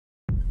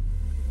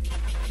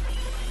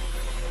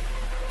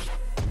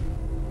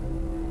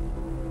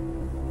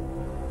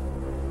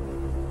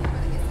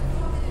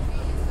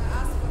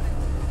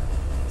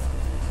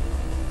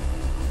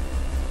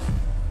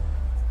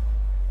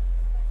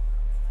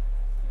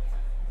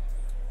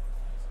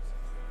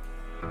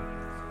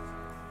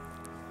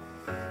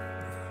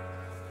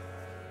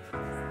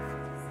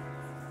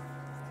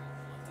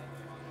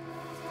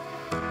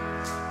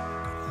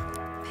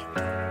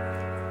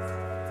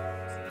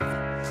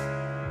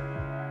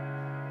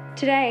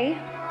Today,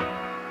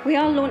 we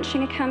are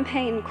launching a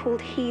campaign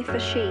called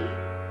HeForShe.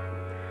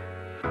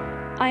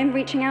 I am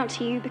reaching out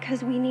to you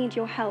because we need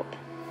your help.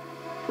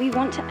 We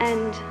want to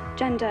end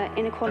gender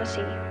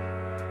inequality.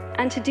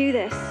 And to do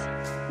this,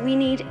 we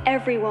need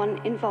everyone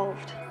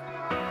involved.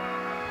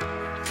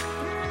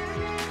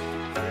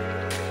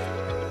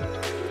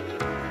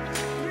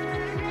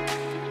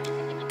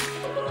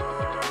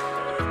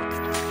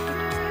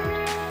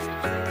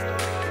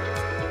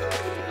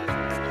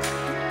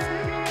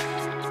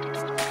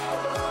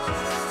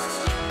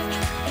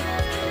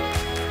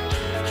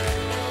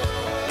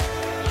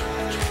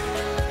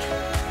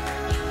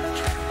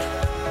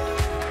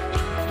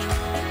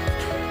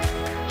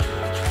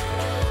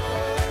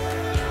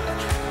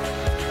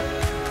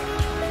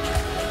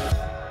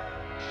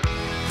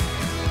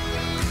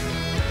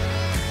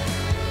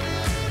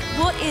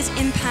 What is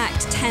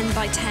Impact 10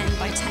 by 10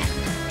 by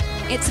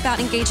 10? It's about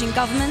engaging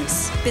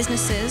governments,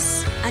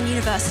 businesses, and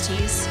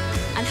universities,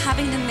 and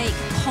having them make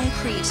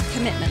concrete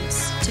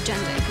commitments to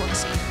gender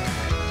equality.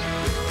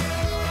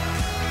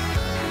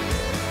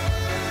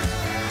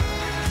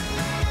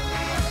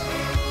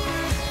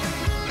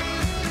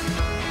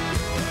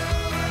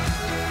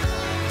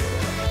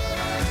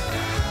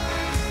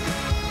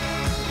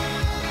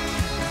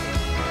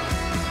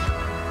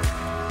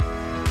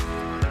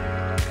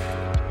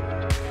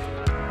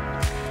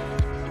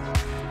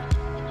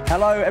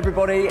 Hello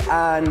everybody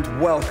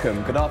and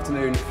welcome. Good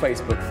afternoon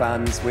Facebook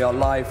fans. We are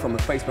live from the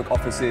Facebook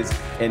offices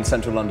in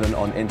central London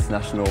on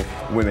International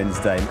Women's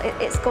Day.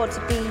 It's got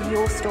to be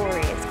your story.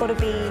 It's got to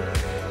be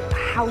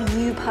how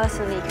you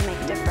personally can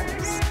make a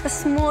difference. The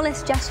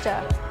smallest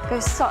gesture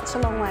goes such a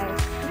long way.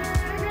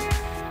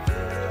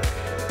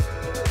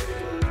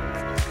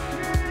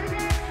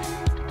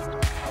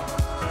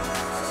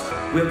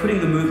 We are putting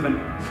the movement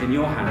in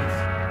your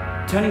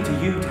hands, turning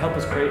to you to help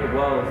us create a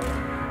world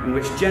in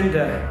which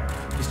gender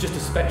is just a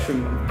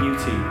spectrum of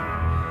beauty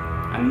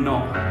and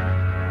not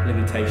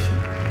limitation.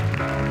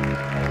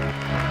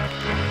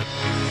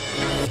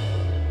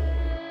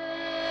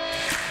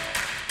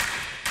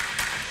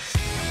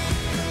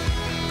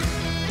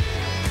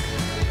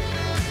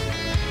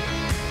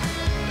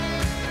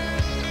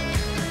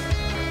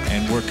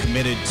 And we're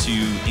committed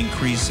to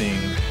increasing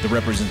the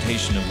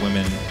representation of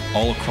women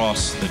all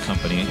across the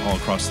company, all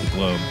across the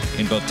globe,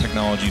 in both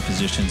technology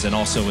positions and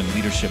also in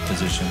leadership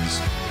positions.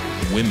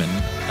 Women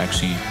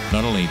actually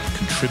not only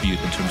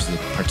contribute in terms of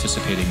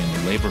participating in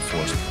the labor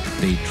force,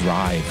 they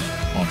drive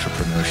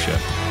entrepreneurship.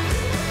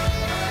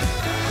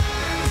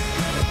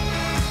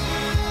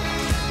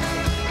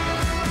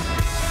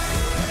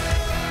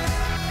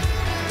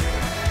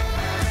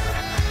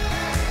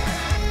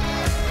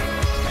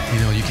 You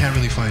know, you can't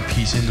really find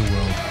peace in the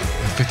world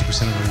if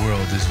 50% of the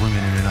world is women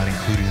and they're not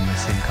included in the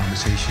same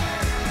conversation.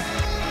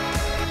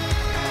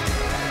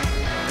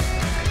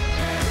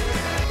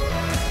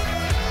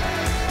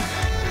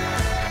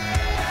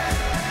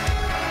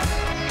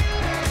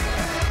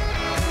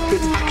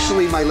 It's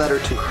actually my letter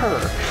to her.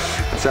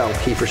 So,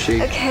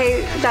 HeForShe.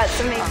 Okay, that's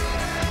amazing.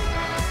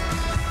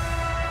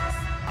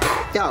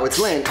 Yo, it's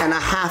Lynn, and I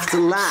have to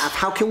laugh.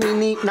 How can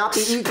we not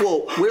be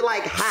equal? We're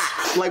like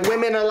half. Like,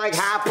 women are like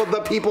half of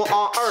the people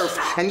on Earth.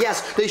 And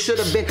yes, they should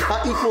have been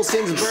equal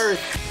since birth.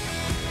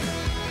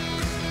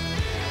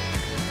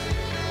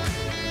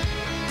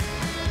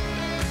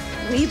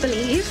 We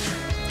believe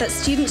that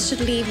students should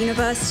leave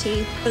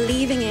university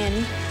believing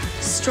in,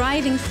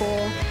 striving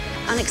for,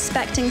 and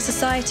expecting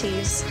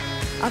societies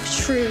of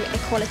true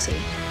equality.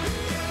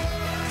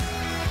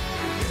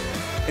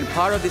 And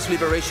part of this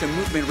liberation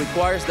movement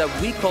requires that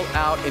we call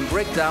out and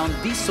break down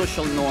these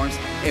social norms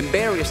and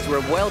barriers to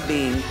our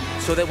well-being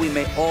so that we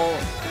may all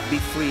be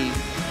free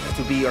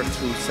to be our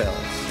true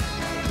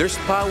selves. There's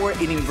power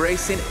in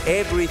embracing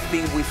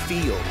everything we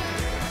feel.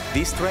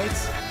 These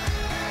traits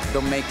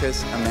don't make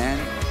us a man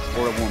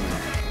or a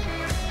woman.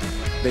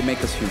 They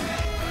make us human.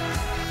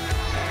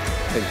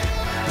 Thank you.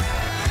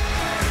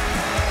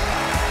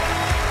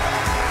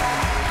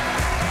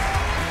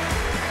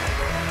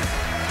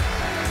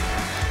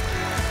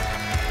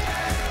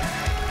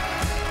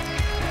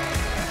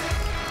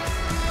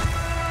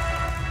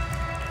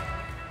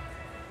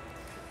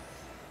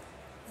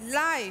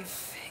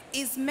 Life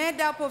is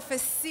made up of a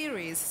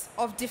series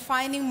of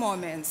defining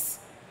moments.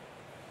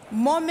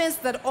 Moments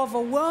that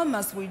overwhelm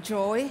us with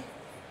joy,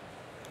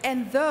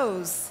 and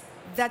those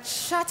that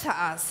shatter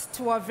us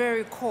to our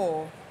very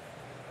core.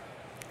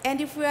 And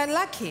if we are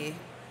lucky,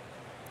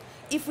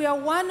 if we are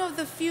one of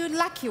the few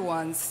lucky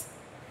ones,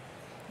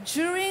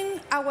 during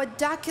our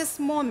darkest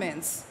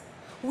moments,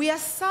 we are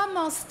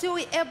somehow still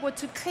able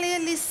to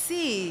clearly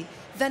see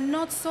the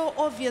not so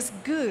obvious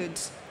good,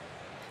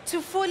 to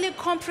fully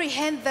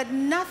comprehend that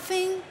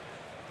nothing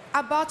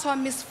about our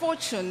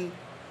misfortune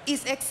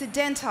is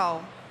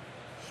accidental,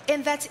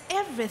 and that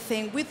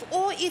everything, with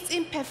all its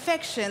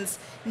imperfections,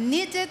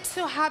 needed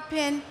to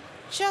happen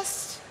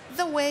just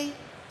the way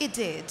it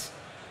did.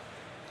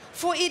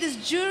 For it is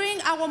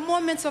during our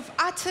moments of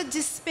utter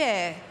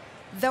despair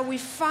that we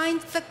find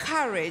the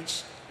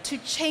courage to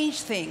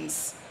change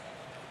things.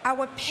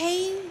 Our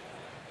pain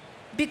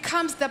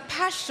becomes the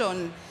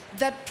passion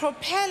that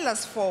propels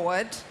us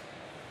forward,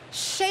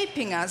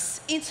 shaping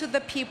us into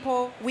the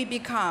people we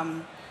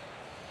become.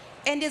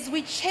 And as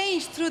we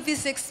change through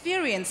these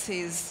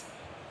experiences,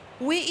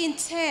 we in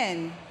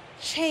turn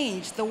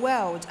change the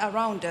world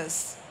around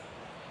us.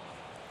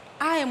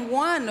 I am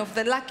one of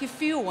the lucky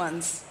few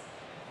ones.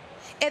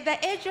 At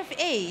the age of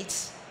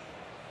 8,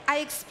 I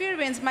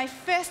experienced my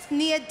first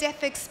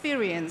near-death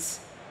experience.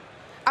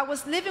 I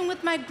was living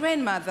with my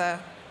grandmother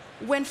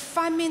when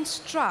famine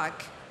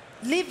struck,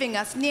 leaving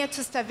us near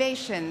to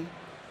starvation.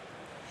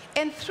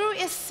 And through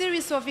a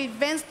series of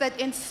events that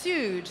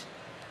ensued,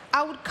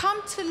 I would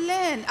come to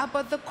learn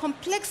about the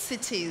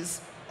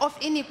complexities of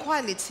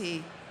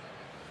inequality,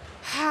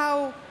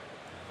 how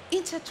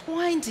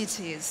intertwined it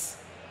is,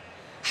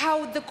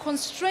 how the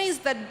constraints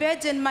that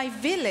burden my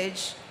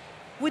village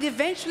would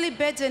eventually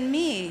burden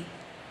me,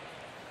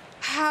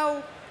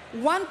 how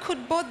one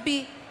could both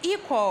be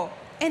equal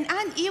and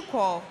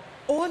unequal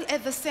all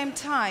at the same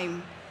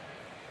time.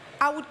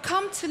 I would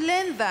come to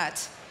learn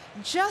that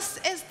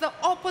just as the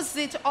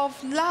opposite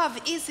of love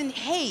isn't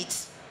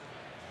hate,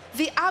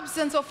 the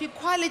absence of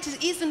equality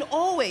isn't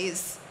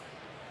always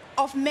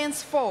of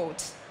men's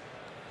fault.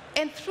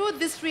 And through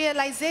this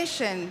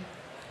realization,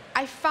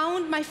 I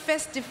found my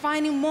first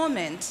defining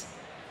moment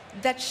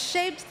that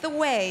shaped the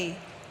way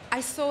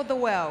I saw the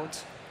world.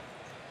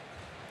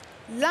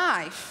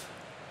 Life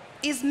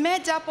is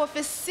made up of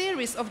a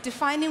series of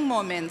defining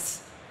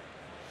moments.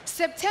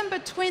 September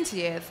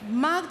 20th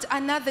marked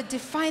another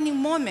defining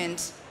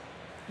moment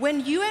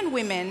when UN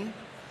Women,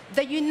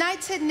 the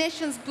United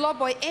Nations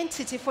global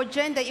entity for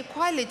gender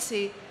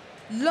equality,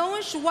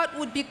 launched what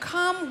would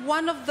become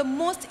one of the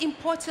most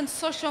important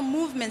social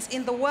movements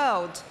in the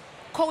world,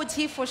 called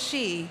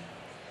HeForShe.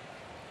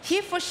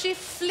 HeForShe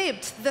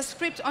flipped the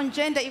script on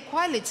gender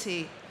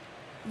equality,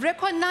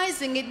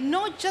 recognizing it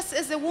not just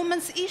as a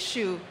woman's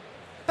issue,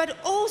 but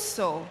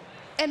also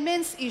a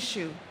men's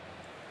issue.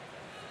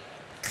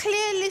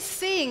 Clearly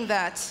seeing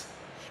that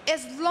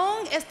as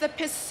long as the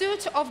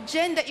pursuit of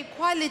gender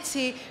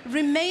equality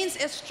remains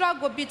a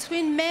struggle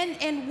between men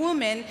and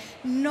women,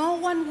 no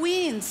one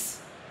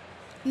wins.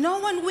 No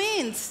one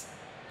wins,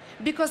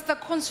 because the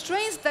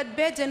constraints that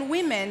burden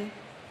women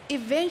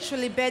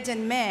eventually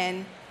burden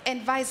men,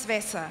 and vice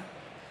versa.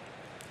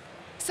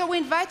 So we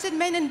invited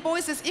men and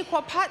boys as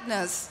equal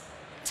partners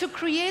to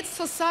create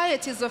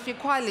societies of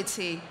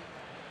equality.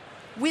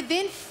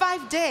 Within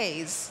 5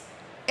 days,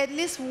 at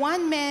least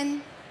one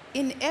man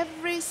in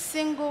every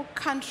single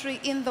country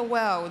in the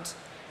world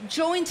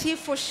joined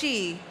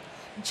HeForShe,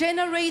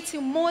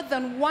 generating more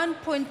than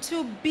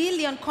 1.2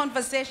 billion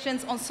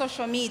conversations on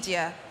social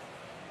media.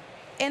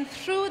 And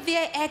through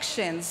their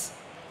actions,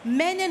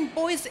 men and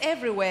boys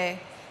everywhere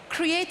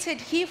created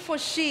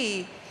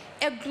HeForShe,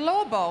 a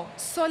global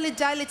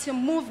solidarity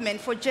movement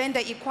for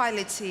gender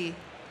equality,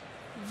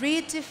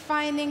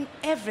 redefining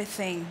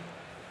everything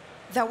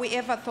that we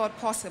ever thought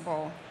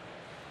possible.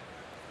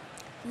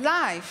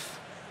 Life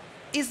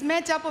is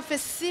made up of a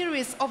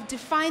series of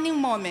defining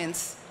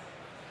moments.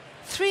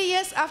 3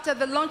 years after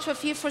the launch of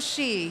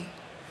HeForShe,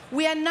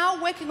 we are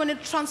now working on a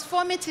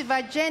transformative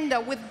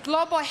agenda with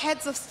global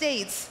heads of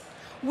states,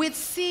 with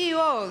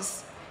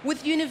CEOs,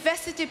 with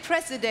university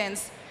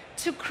presidents,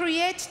 to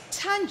create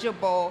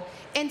tangible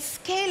and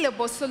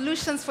scalable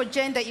solutions for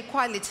gender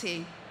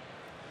equality.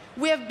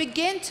 We have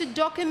begun to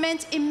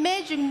document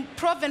emerging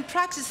proven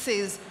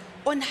practices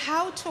on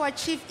how to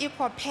achieve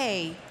equal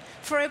pay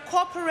for a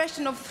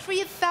corporation of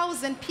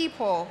 3,000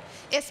 people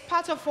as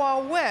part of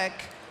our work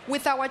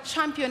with our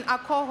champion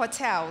Accor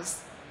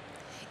hotels.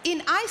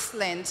 In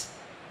Iceland,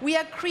 we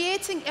are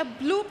creating a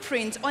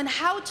blueprint on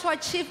how to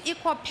achieve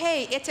equal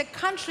pay at a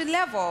country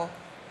level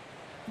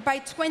by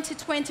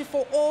 2020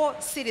 for all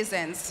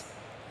citizens.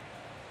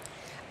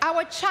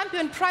 Our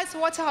champion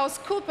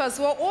PricewaterhouseCoopers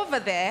who are over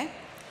there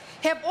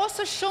have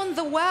also shown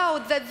the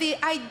world that the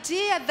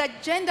idea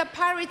that gender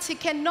parity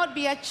cannot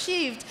be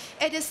achieved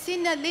at a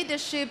senior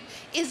leadership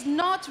is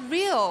not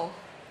real.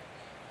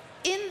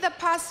 In the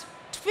past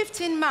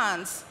 15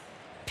 months,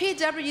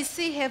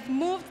 PwC have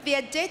moved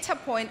their data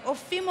point of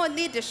female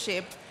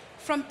leadership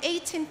from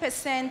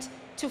 18%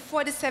 to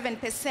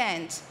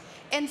 47%.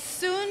 And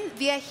soon,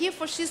 their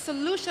HeForShe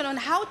solution on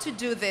how to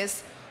do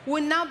this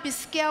will now be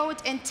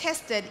scaled and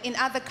tested in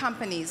other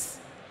companies.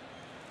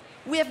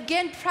 We have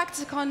gained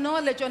practical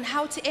knowledge on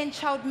how to end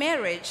child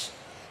marriage,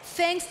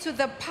 thanks to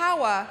the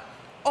power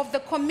of the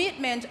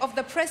commitment of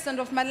the president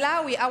of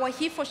Malawi, our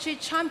HeForShe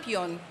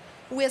champion,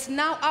 who has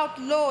now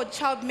outlawed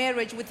child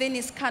marriage within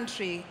his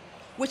country,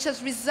 which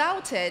has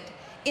resulted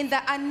in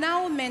the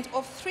annulment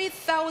of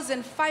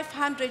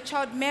 3,500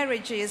 child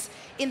marriages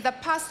in the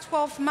past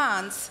 12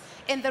 months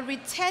and the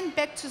return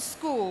back to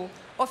school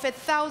of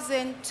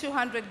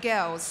 1,200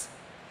 girls.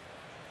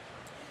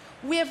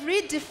 We have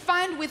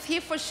redefined with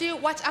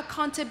HeForShe what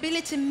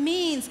accountability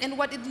means and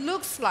what it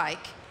looks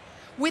like.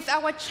 With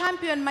our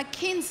champion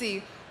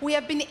McKinsey, we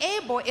have been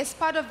able, as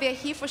part of their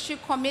HeForShe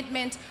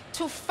commitment,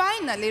 to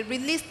finally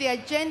release their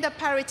gender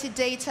parity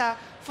data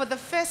for the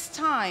first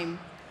time,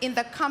 in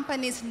the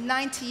company's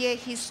 90-year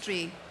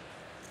history.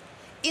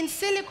 In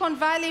Silicon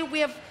Valley, we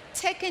have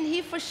taken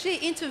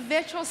HeForShe into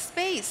virtual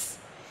space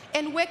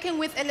and working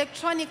with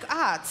electronic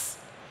arts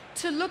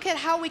to look at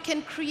how we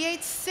can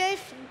create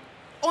safe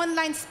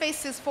online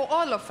spaces for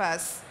all of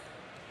us.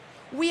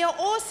 We are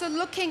also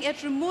looking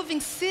at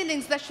removing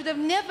ceilings that should have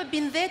never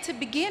been there to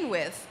begin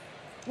with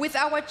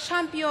our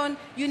champion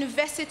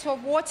University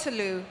of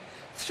Waterloo,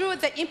 through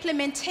the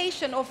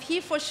implementation of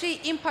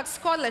HeForShe Impact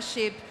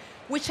Scholarship,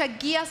 which are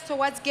geared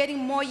towards getting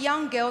more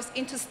young girls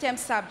into STEM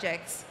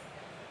subjects.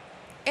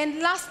 And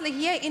lastly,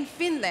 here in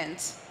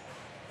Finland,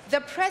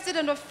 the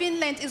President of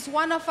Finland is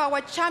one of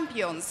our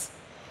champions.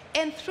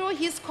 And through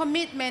his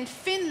commitment,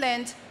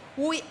 Finland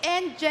will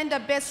end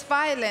gender-based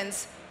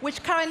violence,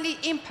 which currently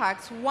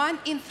impacts 1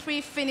 in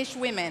 3 Finnish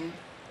women.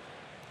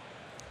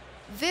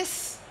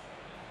 This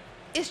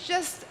is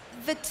just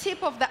the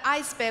tip of the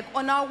iceberg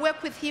on our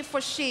work with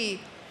HeForShe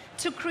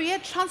to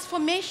create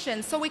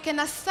transformation so we can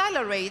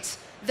accelerate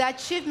the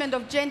achievement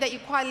of gender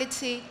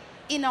equality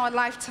in our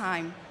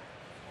lifetime.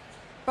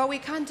 But we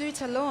can't do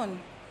it alone.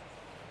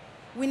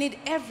 We need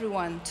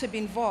everyone to be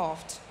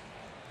involved.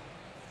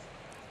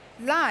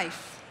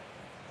 Life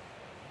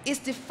is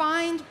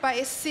defined by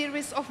a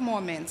series of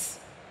moments.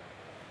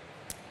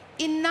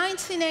 In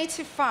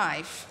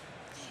 1985,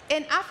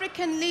 an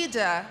African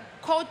leader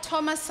called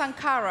Thomas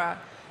Sankara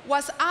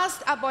was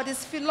asked about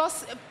his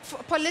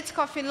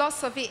political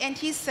philosophy, and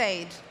he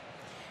said,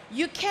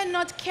 "You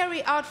cannot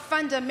carry out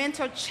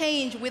fundamental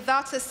change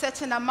without a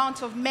certain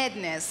amount of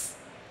madness.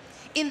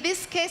 In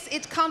this case,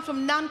 it comes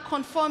from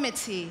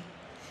nonconformity,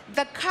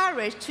 the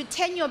courage to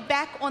turn your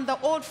back on the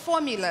old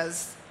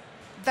formulas,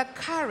 the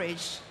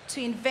courage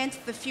to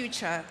invent the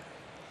future."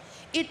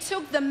 It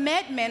took the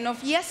madmen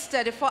of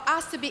yesterday for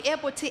us to be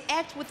able to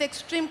act with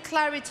extreme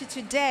clarity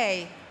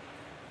today.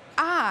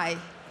 I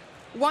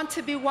want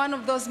to be one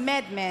of those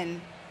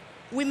madmen.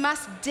 We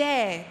must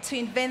dare to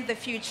invent the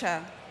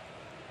future.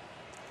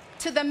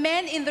 To the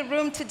men in the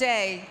room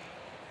today,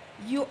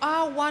 you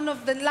are one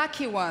of the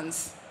lucky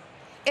ones.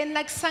 And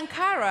like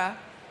Sankara,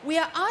 we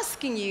are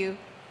asking you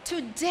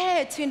to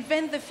dare to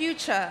invent the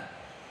future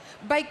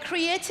by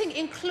creating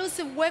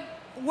inclusive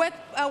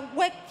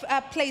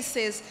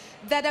workplaces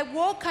that are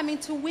welcoming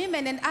to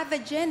women and other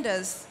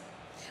genders,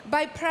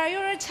 by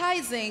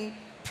prioritizing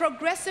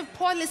progressive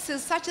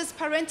policies such as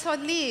parental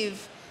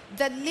leave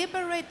that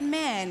liberate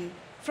men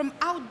from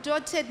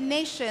outdated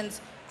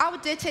notions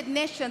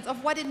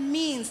of what it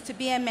means to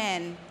be a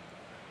man.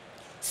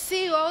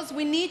 CEOs,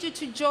 we need you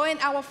to join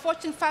our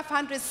Fortune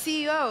 500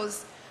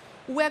 CEOs.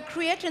 We're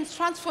creating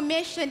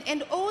transformation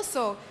and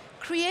also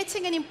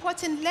creating an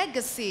important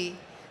legacy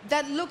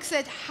that looks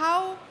at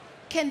how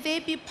can they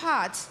be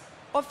part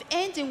of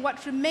ending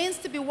what remains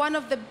to be one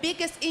of the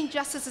biggest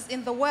injustices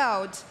in the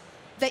world,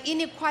 the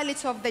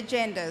inequality of the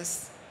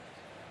genders.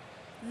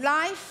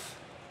 Life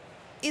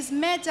is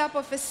made up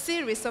of a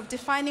series of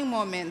defining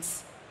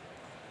moments.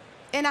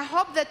 And I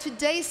hope that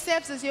today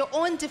serves as your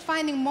own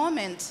defining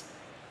moment.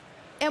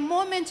 A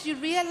moment you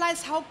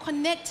realize how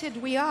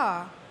connected we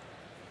are.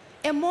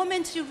 A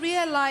moment you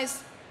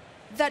realize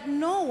that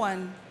no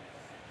one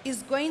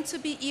is going to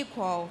be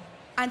equal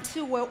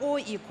until we're all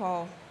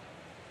equal.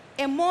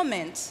 A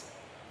moment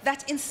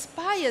that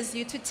inspires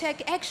you to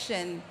take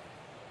action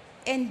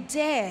and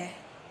dare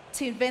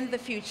to invent the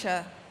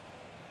future.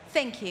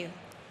 Thank you.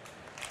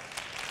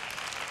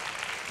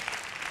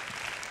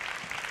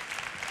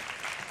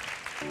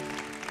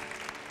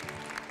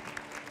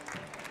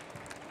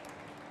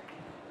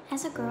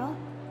 As a girl,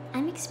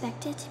 I'm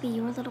expected to be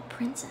your little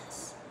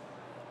princess.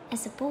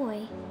 As a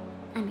boy,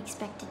 I'm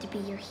expected to be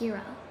your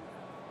hero.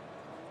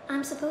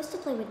 I'm supposed to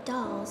play with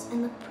dolls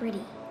and look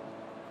pretty.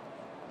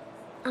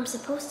 I'm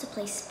supposed to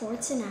play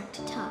sports and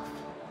act tough.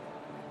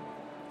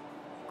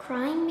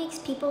 Crying makes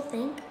people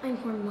think I'm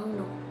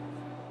hormonal.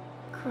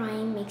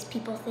 Crying makes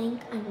people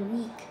think I'm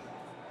weak.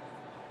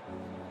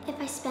 If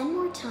I spend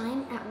more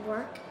time at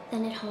work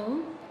than at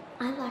home,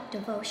 I lack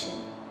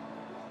devotion.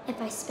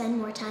 If I spend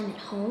more time at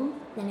home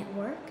than at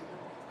work,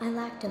 I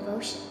lack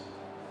devotion.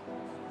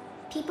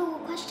 People will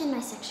question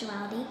my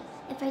sexuality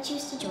if I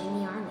choose to join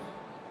the army.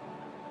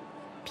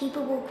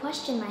 People will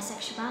question my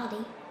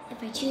sexuality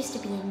if I choose to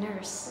be a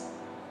nurse.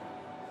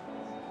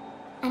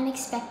 I'm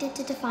expected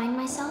to define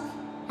myself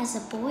as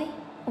a boy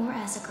or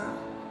as a girl.